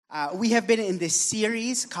We have been in this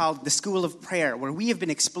series called The School of Prayer, where we have been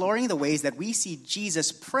exploring the ways that we see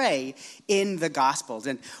Jesus pray in the Gospels.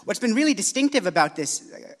 And what's been really distinctive about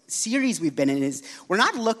this series we've been in is we're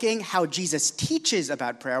not looking how Jesus teaches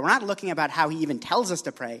about prayer. We're not looking about how he even tells us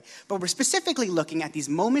to pray, but we're specifically looking at these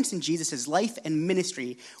moments in Jesus' life and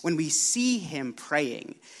ministry when we see him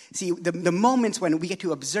praying. See, the moments when we get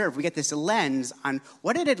to observe, we get this lens on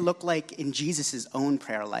what did it look like in Jesus' own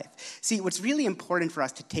prayer life. See, what's really important for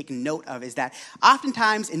us to take note of is that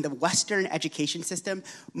oftentimes in the Western education system,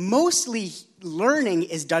 mostly learning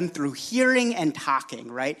is done through hearing and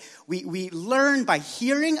talking, right? We learn by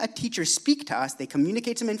hearing a teacher speak to us, they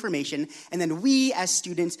communicate some information, and then we as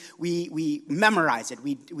students, we memorize it,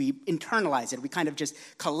 we internalize it, we kind of just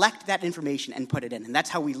collect that information and put it in, and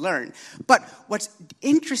that's how we learn. But what's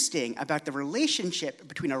interesting about the relationship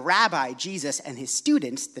between a rabbi, Jesus, and his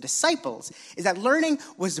students, the disciples, is that learning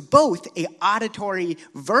was both an auditory,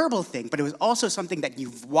 verbal thing, but it was also something that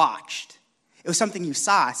you've watched. It was something you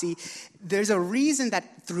saw. See, there's a reason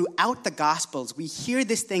that throughout the Gospels, we hear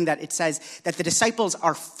this thing that it says that the disciples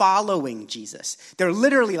are following Jesus. They're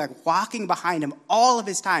literally like walking behind him all of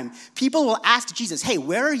his time. People will ask Jesus, hey,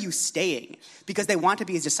 where are you staying? Because they want to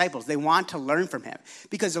be his disciples. They want to learn from him.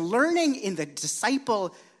 Because learning in the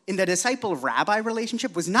disciple-rabbi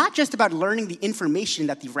relationship was not just about learning the information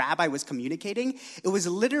that the rabbi was communicating. It was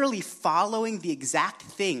literally following the exact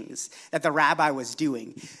things that the rabbi was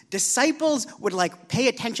doing. Disciples would pay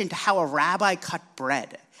attention to how a rabbi cut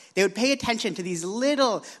bread. They would pay attention to these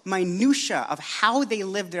little minutiae of how they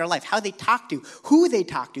lived their life, how they talked to, who they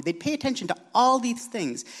talked to. They'd pay attention to all these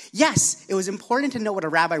things. Yes, it was important to know what a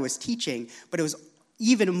rabbi was teaching, but it was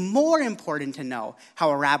even more important to know how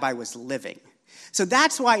a rabbi was living. So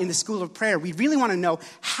that's why in the School of Prayer, we really want to know,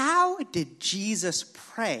 how did Jesus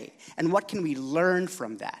pray? And what can we learn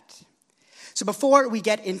from that? So before we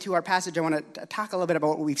get into our passage, I want to talk a little bit about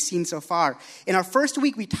what we've seen so far. In our first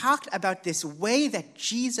week, we talked about this way that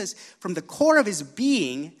Jesus, from the core of his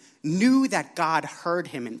being, knew that God heard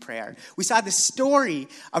him in prayer. We saw the story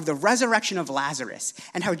of the resurrection of Lazarus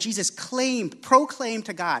and how Jesus proclaimed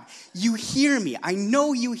to God, you hear me, I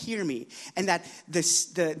know you hear me. And that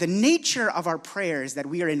the nature of our prayers that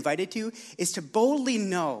we are invited to is to boldly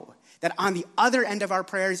know that on the other end of our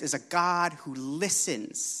prayers is a God who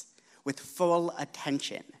listens with full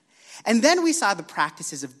attention. And then we saw the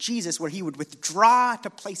practices of Jesus where he would withdraw to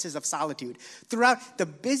places of solitude. Throughout the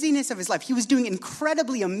busyness of his life, he was doing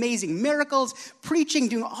incredibly amazing miracles, preaching,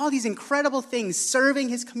 doing all these incredible things, serving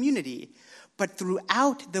his community. But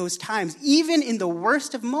throughout those times, even in the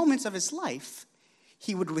worst of moments of his life,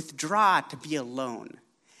 he would withdraw to be alone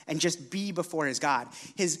and just be before his God.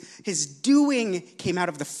 His doing came out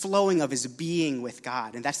of the flowing of his being with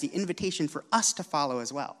God. And that's the invitation for us to follow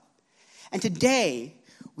as well. And today,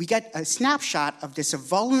 we get a snapshot of this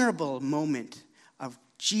vulnerable moment of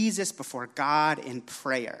Jesus before God in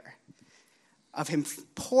prayer, of him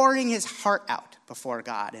pouring his heart out before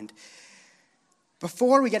God. And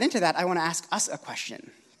before we get into that, I want to ask us a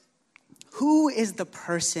question. Who is the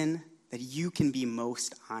person that you can be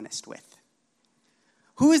most honest with?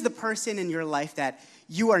 Who is the person in your life that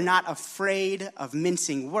you are not afraid of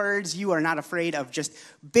mincing words? You are not afraid of just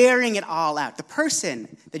bearing it all out. The person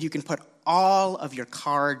that you can put all of your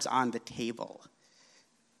cards on the table.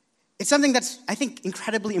 It's something that's, I think,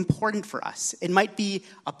 incredibly important for us. It might be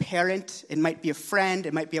a parent, it might be a friend,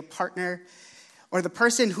 it might be a partner, or the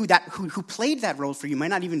person who played that role for you might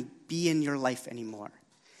not even be in your life anymore.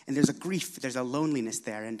 And there's a grief, there's a loneliness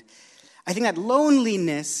there. And I think that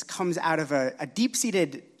loneliness comes out of a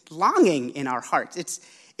deep-seated longing in our hearts.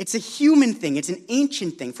 It's a human thing. It's an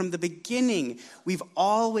ancient thing. From the beginning, we've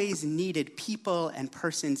always needed people and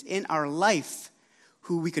persons in our life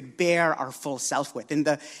who we could bear our full self with. In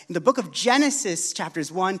the book of Genesis,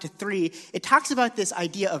 chapters 1 to 3, it talks about this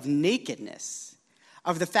idea of nakedness,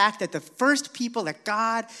 of the fact that the first people that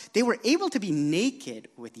God, they were able to be naked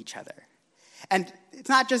with each other. And it's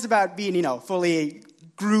not just about being, fully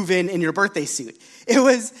grooving in your birthday suit. It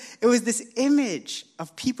was this image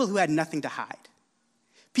of people who had nothing to hide.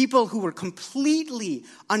 People who were completely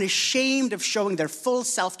unashamed of showing their full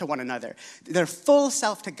self to one another, their full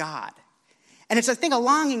self to God. And it's, I think, a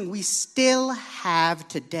longing we still have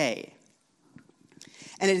today.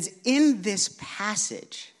 And it is in this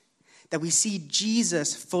passage that we see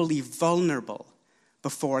Jesus fully vulnerable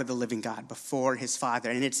before the living God, before his Father.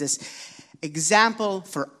 And it's this example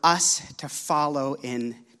for us to follow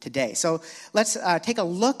in today. So let's take a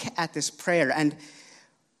look at this prayer. And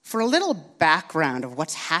for a little background of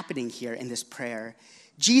what's happening here in this prayer,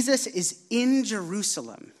 Jesus is in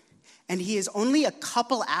Jerusalem, and he is only a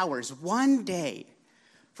couple hours, one day,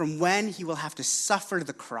 from when he will have to suffer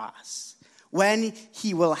the cross, when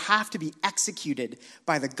he will have to be executed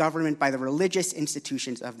by the government, by the religious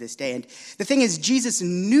institutions of this day. And the thing is, Jesus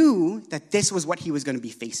knew that this was what he was going to be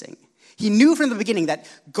facing. He knew from the beginning that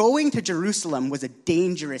going to Jerusalem was a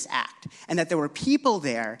dangerous act, and that there were people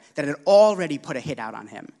there that had already put a hit out on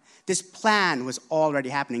him. This plan was already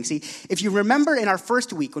happening. See, if you remember in our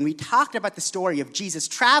first week when we talked about the story of Jesus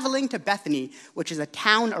traveling to Bethany, which is a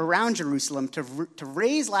town around Jerusalem, to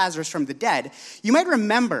raise Lazarus from the dead, you might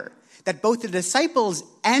remember that both the disciples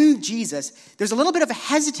and Jesus, there's a little bit of a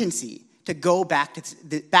hesitancy to go back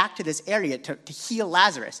to this area to heal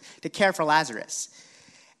Lazarus, to care for Lazarus.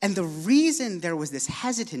 And the reason there was this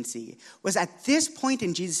hesitancy was at this point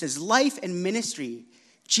in Jesus' life and ministry,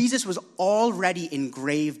 Jesus was already in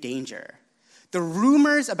grave danger. The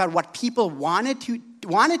rumors about what people wanted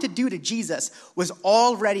to do to Jesus was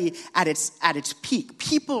already at its peak.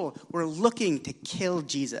 People were looking to kill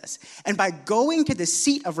Jesus. And by going to the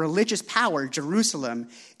seat of religious power, Jerusalem,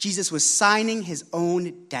 Jesus was signing his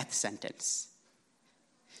own death sentence.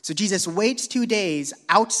 So Jesus waits 2 days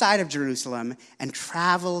outside of Jerusalem and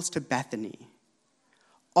travels to Bethany,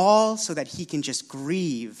 all so that he can just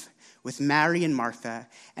grieve with Mary and Martha,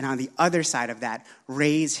 and on the other side of that,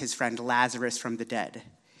 raise his friend Lazarus from the dead.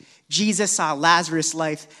 Jesus saw Lazarus'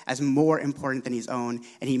 life as more important than his own,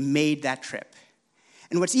 and he made that trip.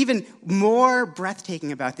 And what's even more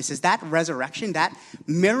breathtaking about this is that resurrection, that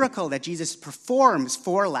miracle that Jesus performs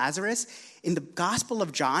for Lazarus. In the Gospel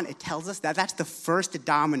of John, it tells us that that's the first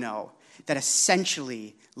domino that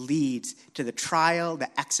essentially leads to the trial, the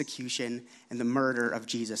execution, and the murder of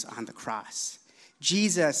Jesus on the cross.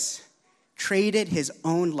 Jesus traded his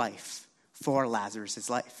own life for Lazarus'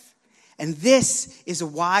 life. And this is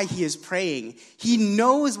why he is praying. He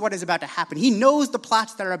knows what is about to happen. He knows the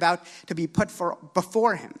plots that are about to be put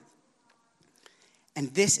before him.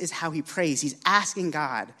 And this is how he prays. He's asking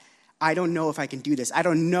God, I don't know if I can do this. I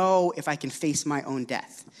don't know if I can face my own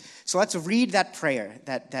death. So let's read that prayer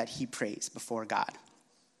that he prays before God.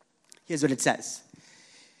 Here's what it says.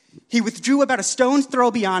 He withdrew about a stone's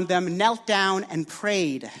throw beyond them, knelt down, and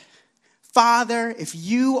prayed, Father, if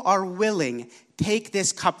you are willing, take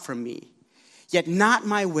this cup from me. Yet not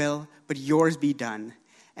my will, but yours be done.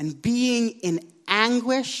 And being in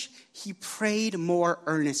anguish, he prayed more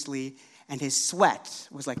earnestly, and his sweat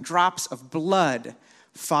was like drops of blood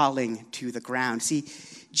falling to the ground. See,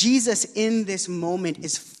 Jesus in this moment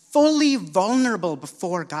is fully vulnerable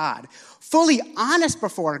before God, fully honest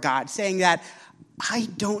before God, saying that, I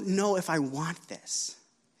don't know if I want this.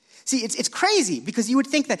 See, it's crazy because you would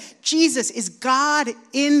think that Jesus is God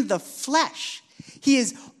in the flesh. He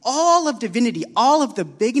is all of divinity, all of the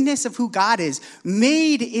bigness of who God is,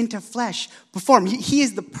 made into flesh before him. He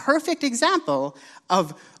is the perfect example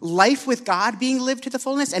of life with God being lived to the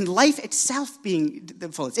fullness and life itself being the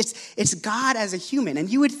fullness. It's God as a human. And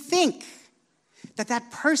you would think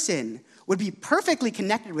that person would be perfectly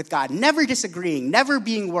connected with God, never disagreeing, never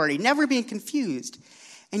being worried, never being confused.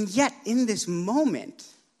 And yet, in this moment,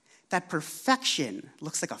 that perfection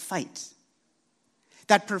looks like a fight.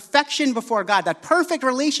 That perfection before God, that perfect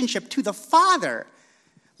relationship to the Father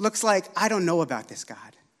looks like, I don't know about this, God.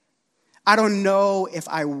 I don't know if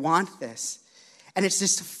I want this. And it's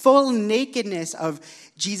this full nakedness of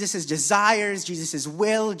Jesus' desires, Jesus'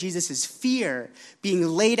 will, Jesus' fear being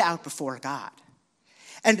laid out before God.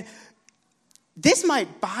 And this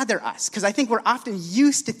might bother us because I think we're often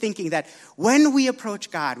used to thinking that when we approach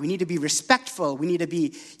God, we need to be respectful. We need to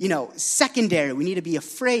be, secondary. We need to be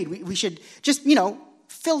afraid. We should just,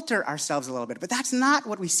 filter ourselves a little bit. But that's not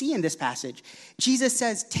what we see in this passage. Jesus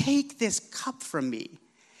says, take this cup from me.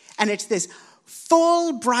 And it's this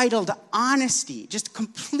full bridled honesty, just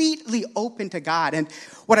completely open to God. And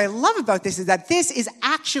what I love about this is that this is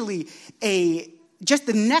actually just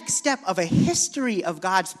the next step of a history of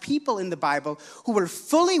God's people in the Bible who were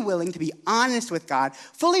fully willing to be honest with God,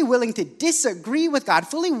 fully willing to disagree with God,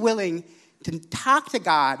 fully willing to talk to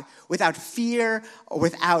God without fear, or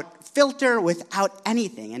without filter, without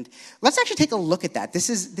anything. And let's actually take a look at that.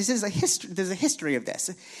 There's a history of this.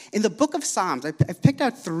 In the book of Psalms, I've picked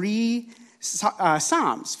out 3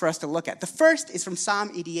 Psalms for us to look at. The first is from Psalm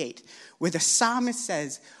 88, where the psalmist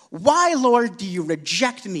says, why, Lord, do you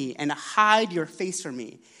reject me and hide your face from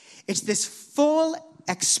me? It's this full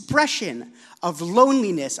expression of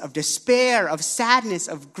loneliness, of despair, of sadness,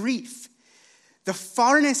 of grief. The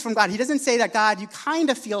farness from God. He doesn't say that, God, you kind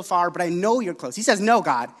of feel far, but I know you're close. He says, no,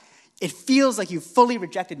 God, it feels like you fully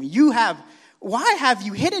rejected me. Why have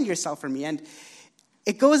you hidden yourself from me? And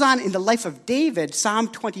it goes on in the life of David, Psalm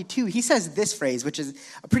 22. He says this phrase, which is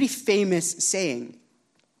a pretty famous saying.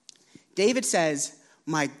 David says,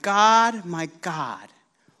 my God,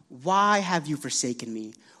 why have you forsaken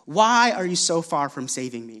me? Why are you so far from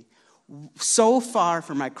saving me? So far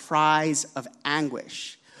from my cries of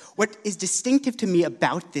anguish. What is distinctive to me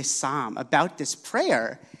about this psalm, about this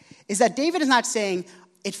prayer, is that David is not saying,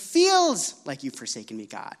 it feels like you've forsaken me,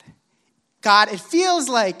 God. God, it feels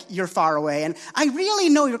like you're far away, and I really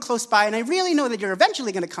know you're close by, and I really know that you're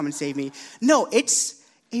eventually going to come and save me. No, it's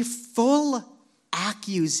a full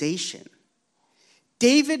accusation.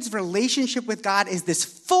 David's relationship with God is this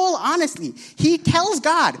full honesty. He tells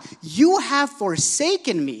God, you have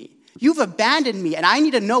forsaken me. You've abandoned me, and I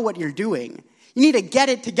need to know what you're doing. You need to get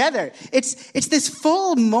it together. It's this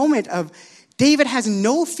full moment of David has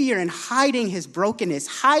no fear in hiding his brokenness,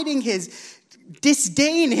 hiding his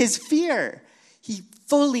disdain, his fear. He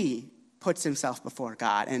fully puts himself before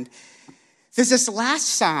God. And there's this last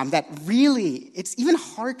psalm that really, it's even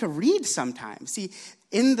hard to read sometimes. See,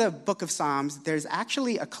 in the book of Psalms, there's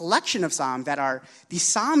actually a collection of psalms that are these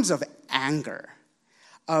psalms of anger.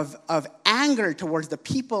 Of anger towards the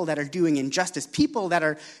people that are doing injustice, people that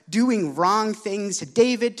are doing wrong things to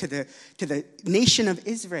David, to the nation of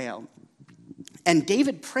Israel. And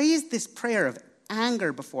David prays this prayer of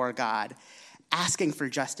anger before God, asking for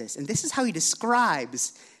justice. And this is how he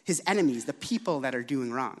describes his enemies, the people that are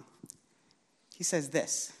doing wrong. He says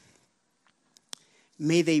this,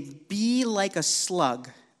 may they be like a slug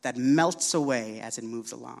that melts away as it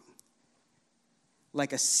moves along,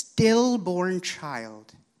 like a stillborn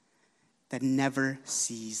child that never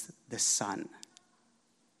sees the sun.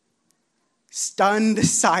 Stunned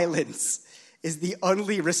silence is the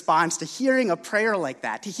only response to hearing a prayer like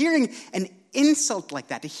that, to hearing an insult like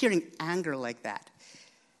that, to hearing anger like that.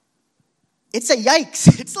 It's a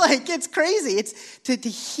yikes. It's crazy. It's to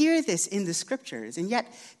hear this in the scriptures. And yet,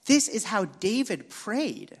 this is how David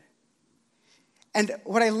prayed. And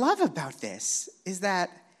what I love about this is that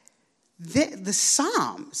the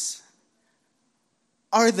Psalms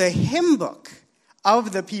are the hymn book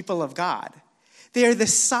of the people of God. They are the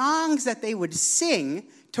songs that they would sing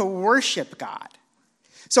to worship God.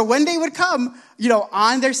 So when they would come,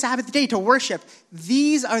 on their Sabbath day to worship,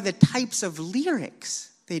 these are the types of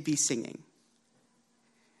lyrics they'd be singing.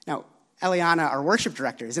 Now, Eliana, our worship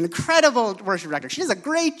director, is an incredible worship director. She does a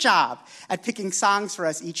great job at picking songs for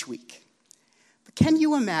us each week. But can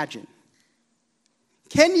you imagine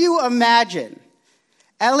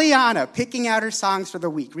Eliana picking out her songs for the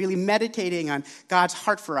week, really meditating on God's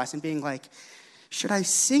heart for us and being like, should I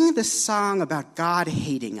sing the song about God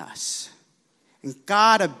hating us and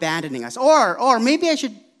God abandoning us? Or maybe I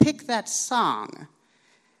should pick that song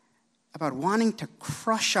about wanting to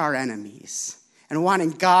crush our enemies and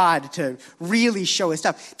wanting God to really show his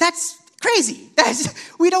stuff. That's crazy.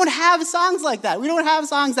 We don't have songs like that. We don't have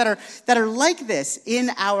songs that are like this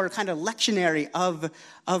in our kind of lectionary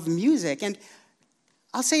of music. And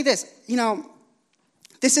I'll say this,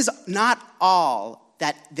 this is not all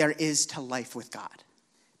that there is to life with God.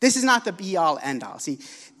 This is not the be-all, end-all. See,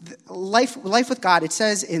 life with God, it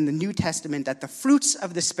says in the New Testament that the fruits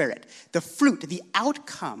of the Spirit, the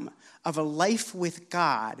outcome of a life with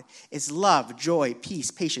God is love, joy, peace,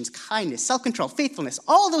 patience, kindness, self-control, faithfulness,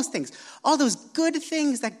 all those things, all those good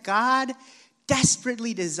things that God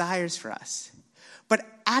desperately desires for us. But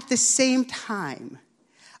at the same time,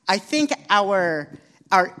 I think our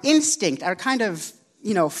instinct, our kind of,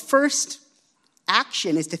 first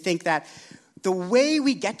action is to think that the way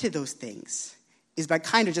we get to those things is by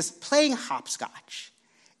kind of just playing hopscotch,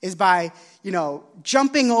 is by,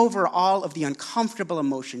 jumping over all of the uncomfortable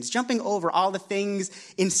emotions, jumping over all the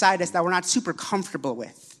things inside us that we're not super comfortable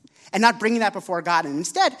with, and not bringing that before God, and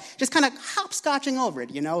instead just kind of hopscotching over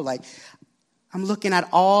it, like I'm looking at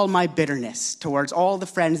all my bitterness towards all the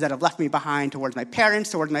friends that have left me behind, towards my parents,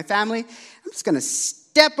 towards my family. I'm just going to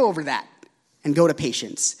step over that and go to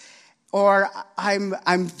patience. Or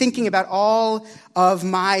I'm thinking about all of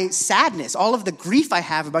my sadness, all of the grief I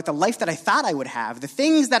have about the life that I thought I would have, the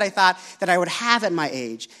things that I thought that I would have at my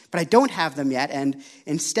age, but I don't have them yet. And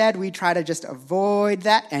instead, we try to just avoid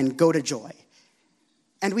that and go to joy.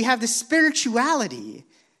 And we have this spirituality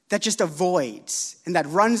that just avoids and that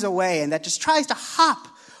runs away and that just tries to hop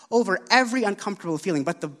over every uncomfortable feeling.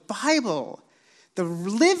 But the Bible, the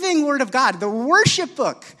living Word of God, the worship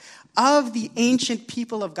book of the ancient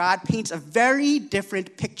people of God, paints a very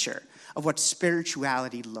different picture of what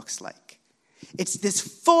spirituality looks like. It's this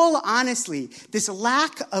full honesty, this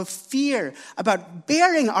lack of fear about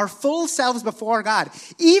bearing our full selves before God,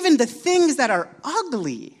 even the things that are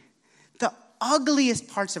ugly, the ugliest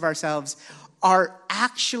parts of ourselves are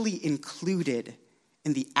actually included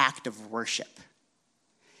in the act of worship.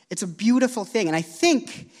 It's a beautiful thing, and I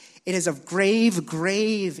think It is of grave,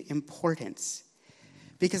 grave importance.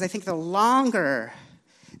 Because I think the longer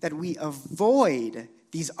that we avoid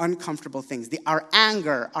these uncomfortable things, our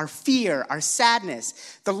anger, our fear, our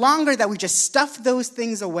sadness, the longer that we just stuff those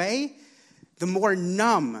things away, the more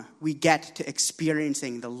numb we get to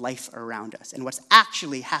experiencing the life around us and what's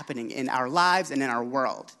actually happening in our lives and in our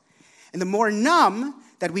world. And the more numb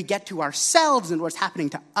that we get to ourselves and what's happening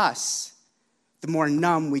to us, the more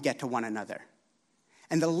numb we get to one another.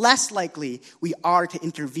 And the less likely we are to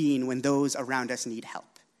intervene when those around us need help.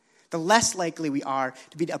 The less likely we are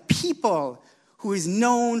to be a people who is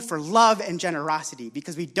known for love and generosity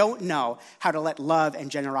because we don't know how to let love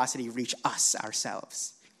and generosity reach us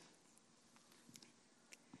ourselves.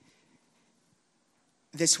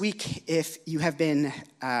 This week, if you have been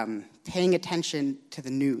paying attention to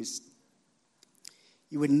the news,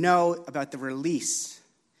 you would know about the release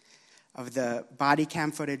of the body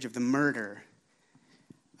cam footage of the murder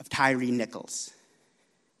of Tyre Nichols.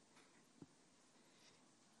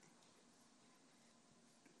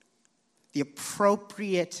 The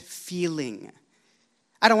appropriate feeling.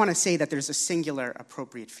 I don't want to say that there's a singular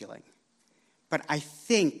appropriate feeling, but I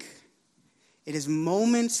think it is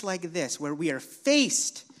moments like this where we are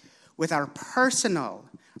faced with our personal,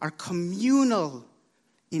 our communal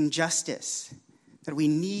injustice that we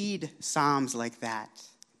need psalms like that.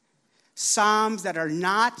 Psalms that are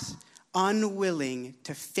not unwilling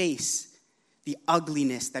to face the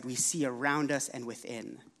ugliness that we see around us and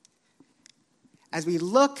within. As we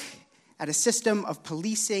look at a system of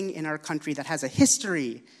policing in our country that has a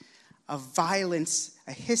history of violence,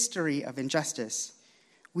 a history of injustice,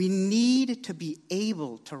 we need to be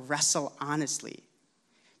able to wrestle honestly,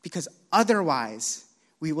 because otherwise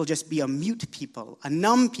we will just be a mute people, a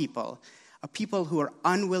numb people, a people who are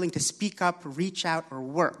unwilling to speak up, reach out, or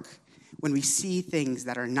work when we see things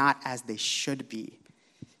that are not as they should be.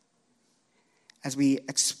 As we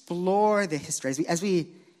explore the history, as we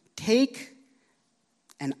take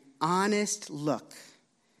an honest look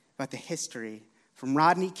about the history from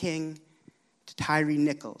Rodney King to Tyre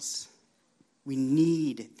Nichols, we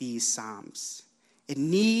need these psalms. It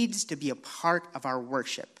needs to be a part of our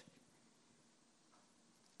worship.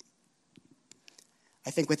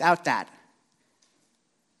 I think without that,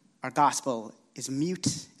 our gospel is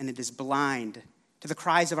mute and it is blind to the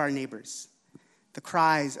cries of our neighbors, the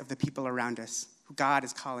cries of the people around us, who God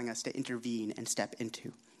is calling us to intervene and step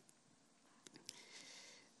into.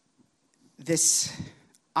 This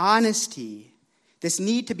honesty, this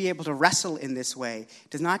need to be able to wrestle in this way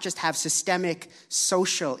does not just have systemic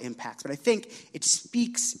social impacts, but I think it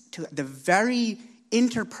speaks to the very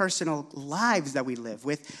interpersonal lives that we live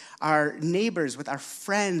with our neighbors, with our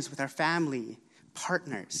friends, with our family,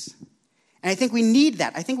 partners. And I think we need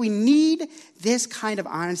that. I think we need this kind of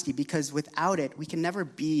honesty because without it, we can never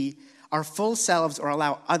be our full selves or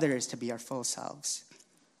allow others to be our full selves.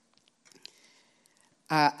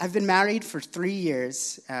 I've been married for 3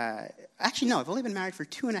 years. Actually, no, I've only been married for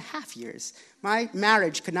 2.5 years. My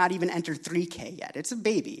marriage could not even enter 3K yet. It's a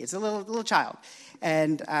baby. It's a little child.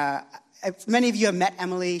 And many of you have met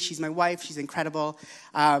Emily. She's my wife. She's incredible.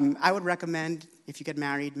 I would recommend, if you get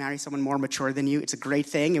married, marry someone more mature than you. It's a great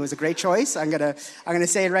thing. It was a great choice. I'm gonna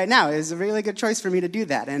say it right now. It was a really good choice for me to do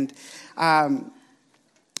that. And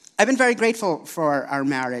I've been very grateful for our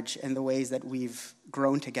marriage and the ways that we've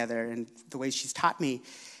grown together and the ways she's taught me.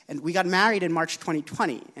 And we got married in March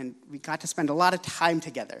 2020, and we got to spend a lot of time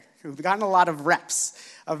together. We've gotten a lot of reps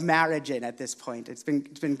of marriage in at this point. It's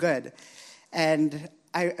been good. And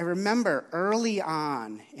I remember early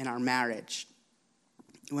on in our marriage,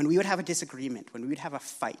 when we would have a disagreement, when we would have a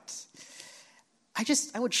fight,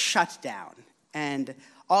 I would shut down. And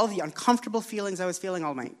all the uncomfortable feelings I was feeling,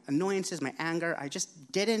 all my annoyances, my anger, I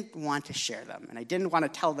just didn't want to share them. And I didn't want to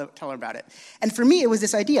tell her about it. And for me, it was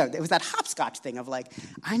this idea. It was that hopscotch thing of like,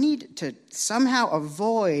 I need to somehow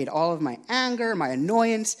avoid all of my anger, my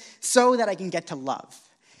annoyance, so that I can get to love.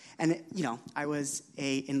 And, I was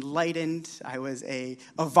a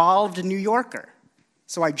evolved New Yorker.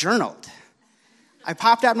 So I journaled. I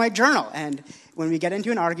popped out my journal, and when we get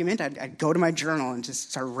into an argument, I'd go to my journal and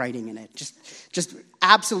just start writing in it. Just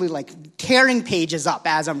absolutely like tearing pages up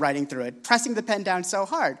as I'm writing through it, pressing the pen down so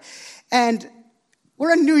hard. And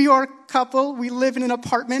we're a New York couple. We live in an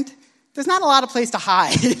apartment. There's not a lot of place to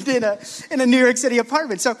hide in a New York City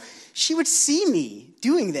apartment. So she would see me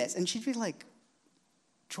doing this, and she'd be like,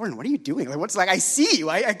 Jordan, what are you doing? I see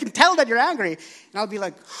you. I can tell that you're angry. And I'll be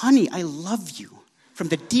like, honey, I love you from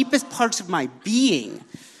the deepest parts of my being.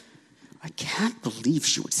 I can't believe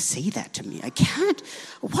she would say that to me. I can't.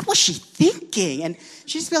 What was she thinking? And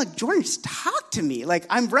she'd just be like, Jordan, just talk to me. Like,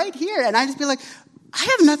 I'm right here. And I'd just be like, I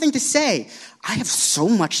have nothing to say. I have so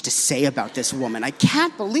much to say about this woman. I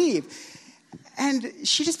can't believe. And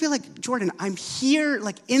she'd just be like, Jordan, I'm here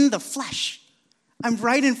like in the flesh. I'm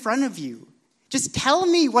right in front of you. Just tell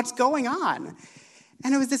me what's going on.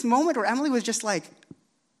 And it was this moment where Emily was just like,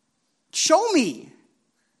 show me.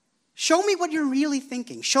 Show me what you're really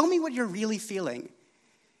thinking. Show me what you're really feeling.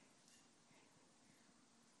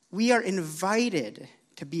 We are invited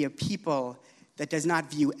to be a people that does not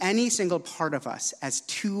view any single part of us as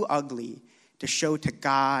too ugly to show to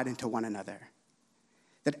God and to one another.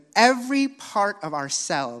 That every part of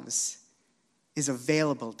ourselves is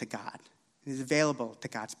available to God, is available to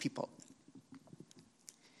God's people.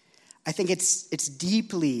 I think it's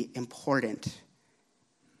deeply important.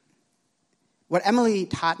 What Emily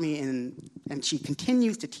taught me, and she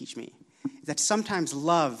continues to teach me, is that sometimes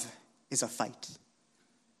love is a fight.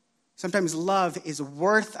 Sometimes love is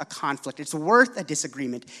worth a conflict. It's worth a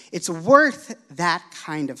disagreement. It's worth that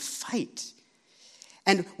kind of fight.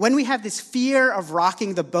 And when we have this fear of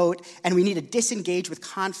rocking the boat and we need to disengage with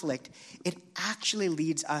conflict, it actually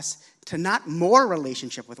leads us to not more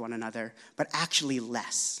relationship with one another, but actually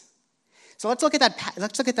less. So let's look at that.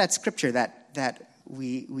 Let's look at that scripture that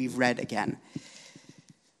we've read again.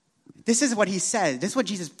 This is what he said. This is what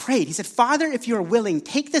Jesus prayed. He said, Father, if you are willing,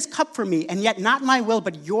 take this cup from me, and yet not my will,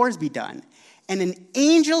 but yours be done. And an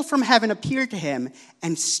angel from heaven appeared to him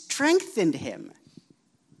and strengthened him.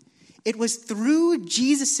 It was through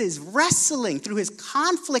Jesus' wrestling, through his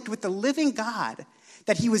conflict with the living God,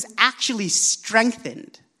 that he was actually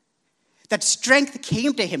strengthened. That strength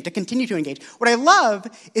came to him to continue to engage. What I love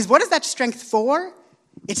is, what is that strength for?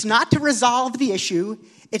 It's not to resolve the issue.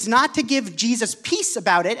 It's not to give Jesus peace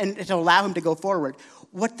about it and to allow him to go forward.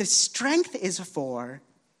 What the strength is for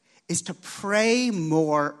is to pray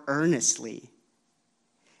more earnestly.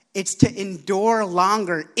 It's to endure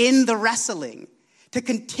longer in the wrestling, to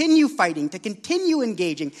continue fighting, to continue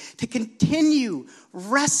engaging, to continue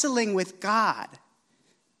wrestling with God,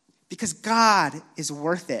 because God is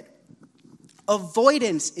worth it.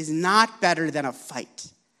 Avoidance is not better than a fight.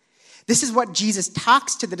 This is what Jesus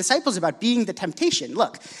talks to the disciples about, being the temptation.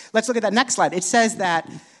 Look, let's look at that next slide. It says that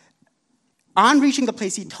on reaching the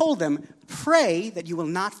place, he told them, pray that you will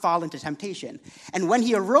not fall into temptation. And when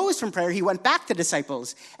he arose from prayer, he went back to the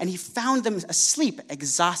disciples, and he found them asleep,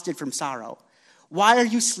 exhausted from sorrow. Why are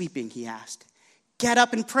you sleeping, he asked. Get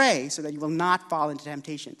up and pray so that you will not fall into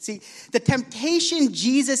temptation. See, the temptation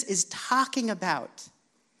Jesus is talking about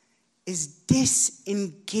is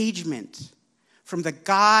disengagement from the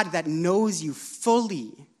God that knows you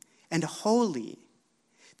fully and wholly.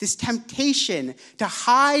 This temptation to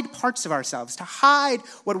hide parts of ourselves, to hide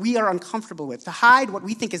what we are uncomfortable with, to hide what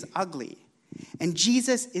we think is ugly. And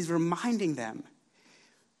Jesus is reminding them,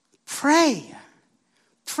 pray,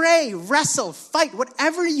 wrestle, fight,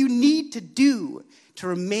 whatever you need to do to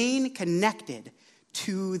remain connected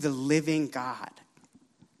to the living God.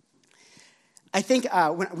 I think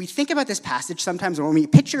when we think about this passage sometimes, or when we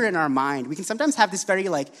picture it in our mind, we can sometimes have this very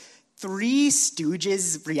Three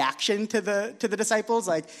Stooges reaction to the disciples,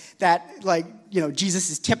 Jesus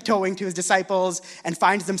is tiptoeing to his disciples and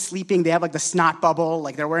finds them sleeping. They have the snot bubble,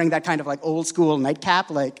 they're wearing that kind of old school nightcap,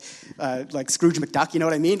 like Scrooge McDuck. You know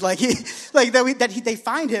what I mean? They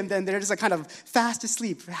find him, then they're just kind of fast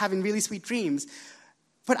asleep, having really sweet dreams.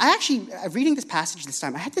 But reading this passage this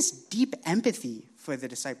time, I had this deep empathy for the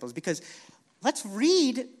disciples, because let's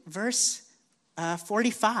read verse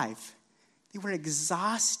 45. They were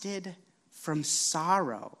exhausted from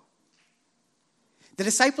sorrow. The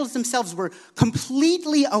disciples themselves were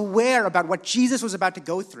completely aware about what Jesus was about to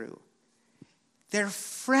go through. Their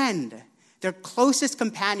friend, their closest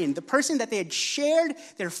companion, the person that they had shared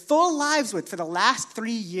their full lives with for the last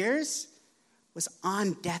 3 years, was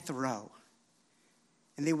on death row.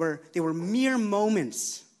 And they were mere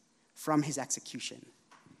moments from his execution.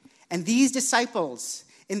 And these disciples,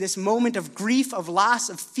 in this moment of grief, of loss,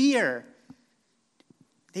 of fear,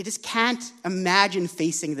 they just can't imagine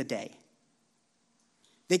facing the day.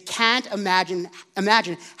 They can't imagine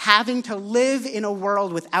having to live in a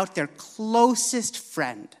world without their closest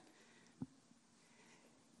friend.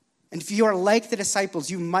 And if you are like the disciples,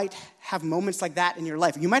 you might have moments like that in your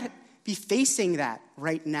life. You might be facing that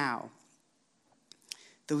right now.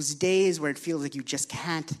 Those days where it feels like you just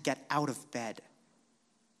can't get out of bed.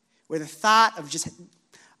 Where the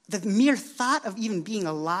mere thought of even being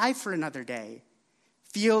alive for another day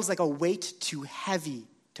feels like a weight too heavy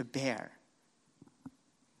to bear.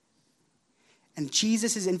 And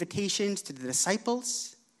Jesus' invitations to the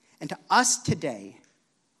disciples and to us today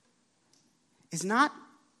is not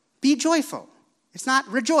be joyful. It's not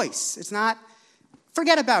rejoice. It's not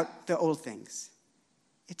forget about the old things.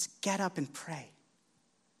 It's get up and pray.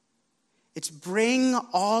 It's bring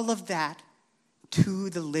all of that to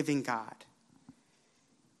the living God.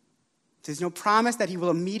 There's no promise that he will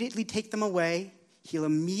immediately take them away. He'll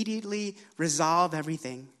immediately resolve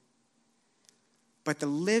everything. But the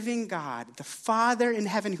living God, the Father in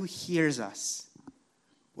heaven who hears us,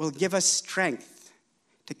 will give us strength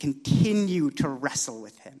to continue to wrestle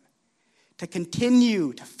with him, to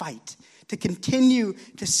continue to fight, to continue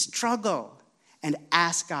to struggle and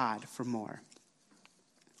ask God for more.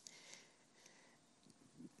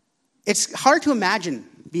 It's hard to imagine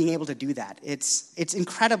being able to do that. It's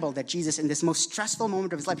incredible that Jesus, in this most stressful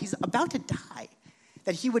moment of his life, he's about to die,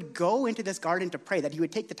 that he would go into this garden to pray, that he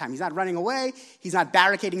would take the time. He's not running away. He's not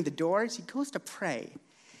barricading the doors. He goes to pray.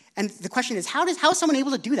 And the question is, how is someone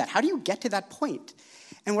able to do that? How do you get to that point?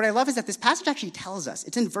 And what I love is that this passage actually tells us.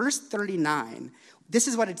 It's in verse 39. This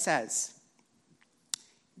is what it says.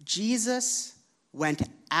 Jesus went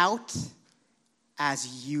out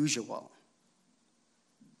as usual.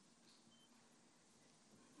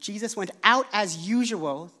 Jesus went out as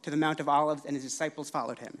usual to the Mount of Olives, and his disciples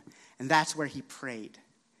followed him. And that's where he prayed.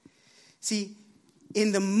 See,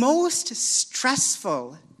 in the most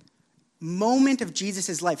stressful moment of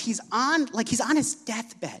Jesus' life, he's on his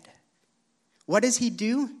deathbed. What does he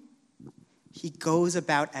do? He goes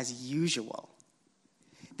about as usual.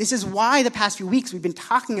 This is why the past few weeks we've been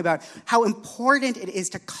talking about how important it is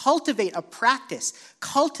to cultivate a practice,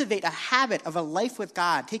 cultivate a habit of a life with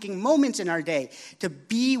God, taking moments in our day to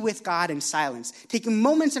be with God in silence, taking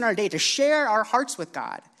moments in our day to share our hearts with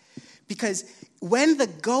God. Because when the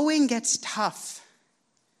going gets tough,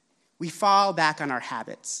 we fall back on our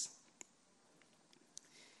habits.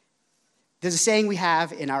 There's a saying we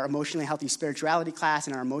have in our emotionally healthy spirituality class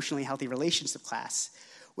and our emotionally healthy relationship class,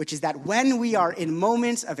 which is that when we are in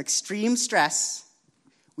moments of extreme stress,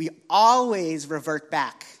 we always revert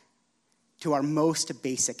back to our most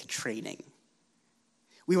basic training.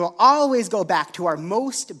 We will always go back to our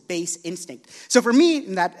most base instinct. So for me,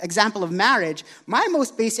 in that example of marriage, my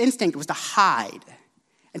most base instinct was to hide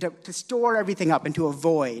and to store everything up and to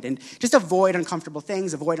avoid, and just avoid uncomfortable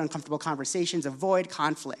things, avoid uncomfortable conversations, avoid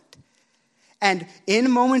conflict. And in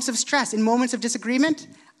moments of stress, in moments of disagreement,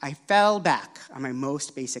 I fell back on my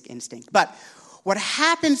most basic instinct. But what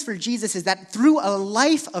happens for Jesus is that through a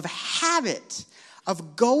life of habit,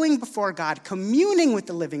 of going before God, communing with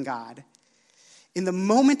the living God, in the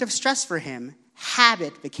moment of stress for him,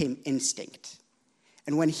 habit became instinct.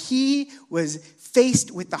 And when he was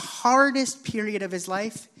faced with the hardest period of his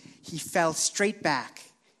life, he fell straight back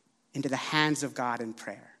into the hands of God in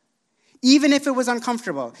prayer. Even if it was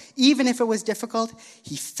uncomfortable, even if it was difficult,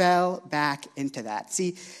 he fell back into that.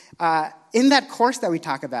 See, in that course that we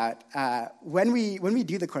talk about, when we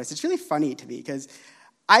do the course, it's really funny to me because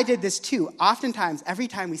I did this too. Oftentimes, every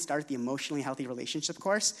time we start the emotionally healthy relationship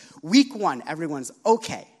course, week one, everyone's,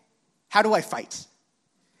 okay, how do I fight?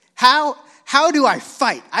 How do I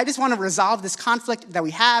fight? I just want to resolve this conflict that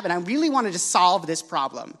we have, and I really want to just solve this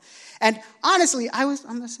problem. And honestly,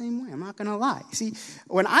 I'm the same way. I'm not going to lie. See,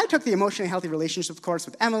 when I took the emotionally healthy relationships course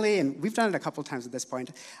with Emily, and we've done it a couple of times at this point,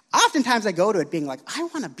 oftentimes I go to it being like, I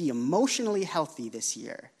want to be emotionally healthy this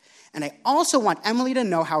year. And I also want Emily to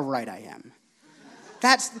know how right I am.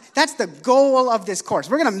 That's the goal of this course.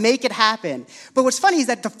 We're going to make it happen. But what's funny is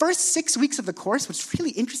that the first 6 weeks of the course, what's really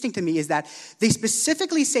interesting to me is that they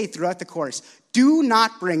specifically say throughout the course, do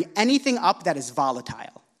not bring anything up that is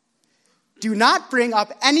volatile. Do not bring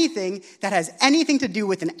up anything that has anything to do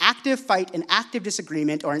with an active fight, an active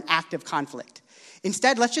disagreement, or an active conflict.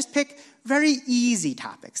 Instead, let's just pick very easy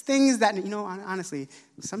topics, things that, honestly,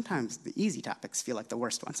 sometimes the easy topics feel like the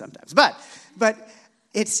worst ones sometimes. But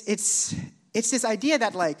it's this idea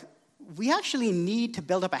that, we actually need to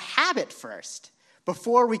build up a habit first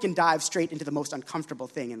before we can dive straight into the most uncomfortable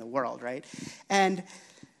thing in the world, right? And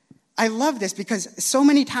I love this because so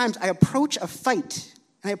many times I approach a fight,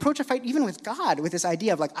 and I approach a fight even with God with this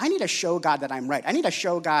idea of I need to show God that I'm right. I need to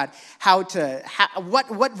show God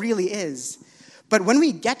what really is. But when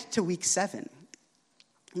we get to week 7,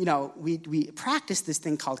 we practice this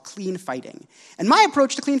thing called clean fighting. And my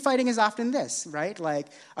approach to clean fighting is often this, right?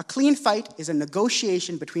 A clean fight is a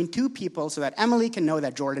negotiation between two people so that Emily can know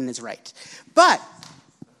that Jordan is right. But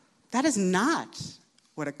that is not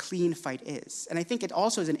what a clean fight is. And I think it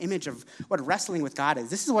also is an image of what wrestling with God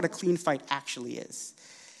is. This is what a clean fight actually is.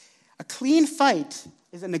 A clean fight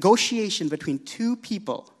is a negotiation between two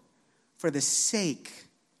people for the sake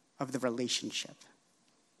of the relationship,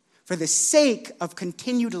 for the sake of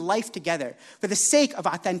continued life together, for the sake of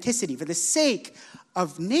authenticity, for the sake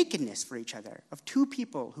of nakedness for each other, of two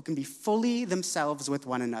people who can be fully themselves with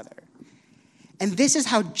one another. And this is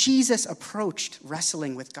how Jesus approached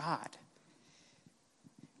wrestling with God.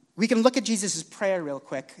 We can look at Jesus' prayer real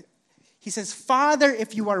quick. He says, Father,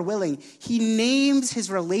 if you are willing. He names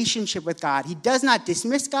his relationship with God. He does not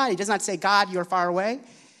dismiss God. He does not say, God, you're far away.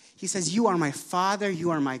 He says, you are my Father,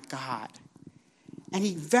 you are my God. And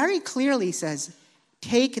he very clearly says,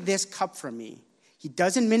 take this cup from me. He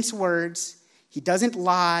doesn't mince words. He doesn't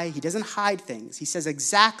lie. He doesn't hide things. He says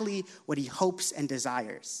exactly what he hopes and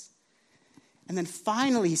desires. And then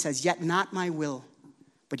finally he says, yet not my will,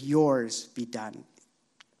 but yours be done.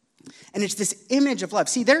 And it's this image of love.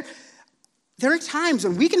 See, there are times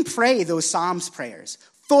when we can pray those Psalms prayers,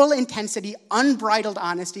 full intensity, unbridled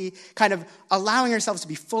honesty, kind of allowing ourselves to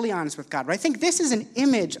be fully honest with God. But I think this is an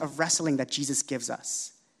image of wrestling that Jesus gives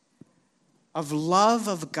us, of love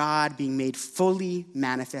of God being made fully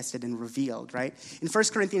manifested and revealed, right? In 1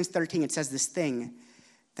 Corinthians 13, it says this thing,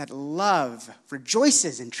 that love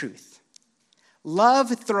rejoices in truth. Love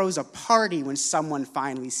throws a party when someone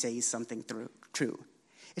finally says something true.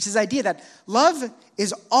 It's this idea that love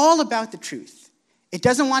is all about the truth. It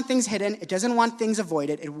doesn't want things hidden. It doesn't want things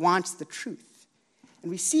avoided. It wants the truth. And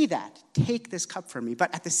we see that. Take this cup from me.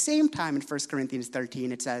 But at the same time in 1 Corinthians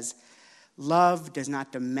 13, it says, love does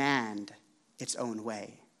not demand its own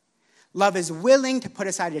way. Love is willing to put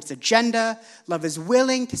aside its agenda. Love is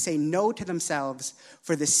willing to say no to themselves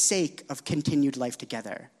for the sake of continued life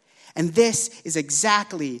together. And this is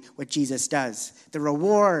exactly what Jesus does. The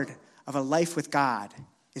reward of a life with God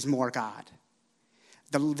is more God.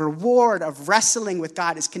 The reward of wrestling with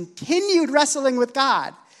God is continued wrestling with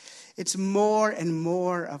God. It's more and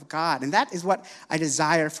more of God. And that is what I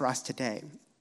desire for us today.